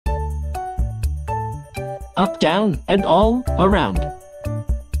up, down, and all around.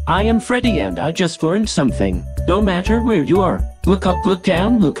 I am Freddy and I just learned something. No matter where you are, look up, look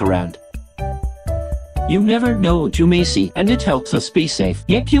down, look around. You never know what you may see, and it helps us be safe.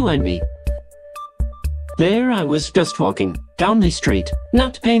 Yep, you and me. There I was just walking down the street,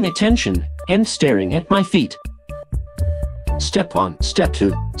 not paying attention, and staring at my feet. Step 1, Step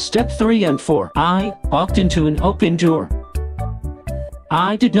 2, Step 3 and 4. I walked into an open door.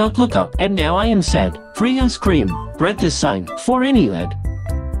 I did not look up, and now I am sad. Free ice cream. Read the sign for any lad.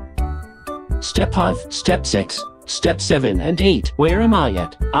 Step 5, Step 6, Step 7 and 8. Where am I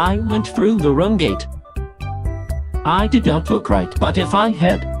at? I went through the wrong gate. I did not look right, but if I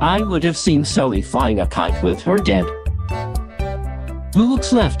had, I would have seen Sully flying a kite with her dad. Who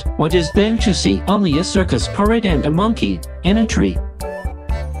looks left? What is there to see? Only a circus parade and a monkey in a tree.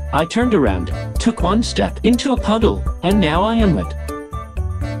 I turned around, took one step into a puddle, and now I am wet.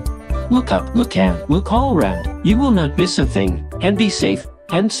 Look up, look down, look all around. You will not miss a thing, and be safe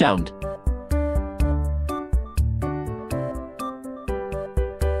and sound.